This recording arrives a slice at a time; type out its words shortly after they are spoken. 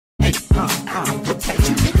Protect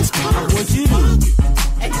you niggas pockets. What you do?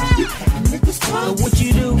 Hey, you packing niggas pockets. What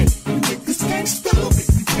you do? You niggas can't stop it.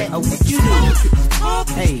 You packing What you niggas do?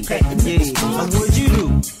 pockets. Hey, Packing niggas yeah. pockets. What you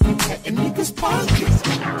do? You packing niggas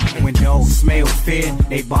pockets. When dogs smell fear,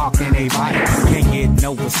 they bark and they bite. Can't get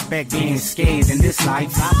no respect being scared in this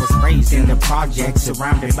life. I was raised in the projects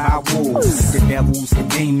surrounded by wolves. The devils, the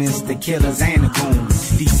demons, the killers, and the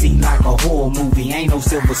goons. DC like a horror movie, ain't no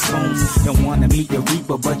silver spoon. Don't wanna meet the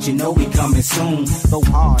reaper, but you know he coming soon. Go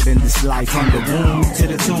hard in this life, from the womb to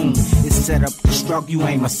the tomb. It's set up to struggle, you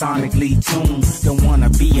ain't masonically tuned. Don't wanna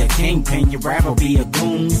be a kingpin, you'd rather be a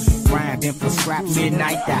goon. Grinding for scrap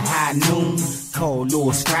midnight to high noon. Cold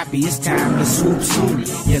little scrappy, it's time to swoop soon.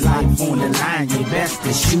 Your life on the line, you best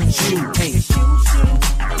to shoot. Hey,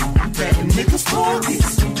 You packing niggas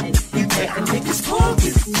pockets. You packing niggas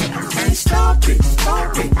pockets. Can't stop it.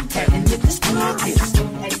 Stop it. You packing niggas pockets.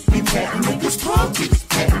 You packing niggas pockets.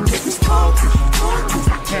 Packing niggas pockets. Pockets.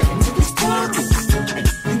 Packing niggas pockets.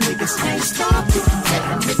 You niggas can't stop it.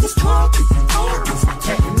 Packing niggas pockets. Pockets.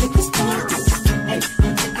 Packing niggas pockets.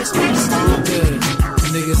 You niggas can't stop it.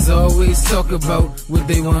 Niggas always talk about what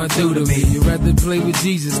they wanna do to me. You'd rather play with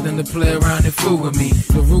Jesus than to play around and fool with me.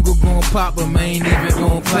 The Ruger gon' pop, but man ain't even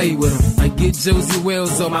gon' play with him. I get Josie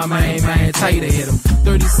Wells on my man tight to hit him.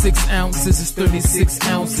 36 ounces is 36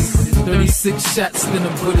 ounces. 36 shots, then the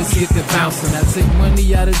bullets get the bouncing. I take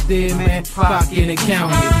money out of dead man pocket and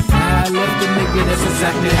count it. How I left the nigga, that's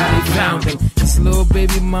exactly how they found him. This little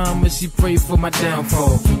baby mama, she prayed for my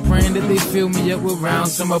downfall. Praying that they fill me up with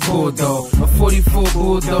rounds from a bulldog. A 44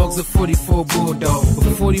 bulldogs, a 44 bulldog.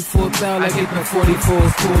 A 44 thou, I get the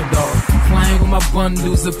 44's bulldog. Playing with my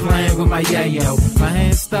bundles or playing with my yayo. My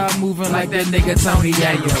hands start moving like that nigga Tony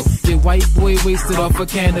Yayo. The white boy wasted off a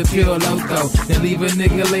can of pure loco. Then leave a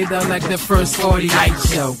nigga laid out like the first 40 night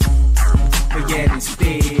show. but yet and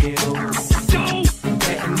still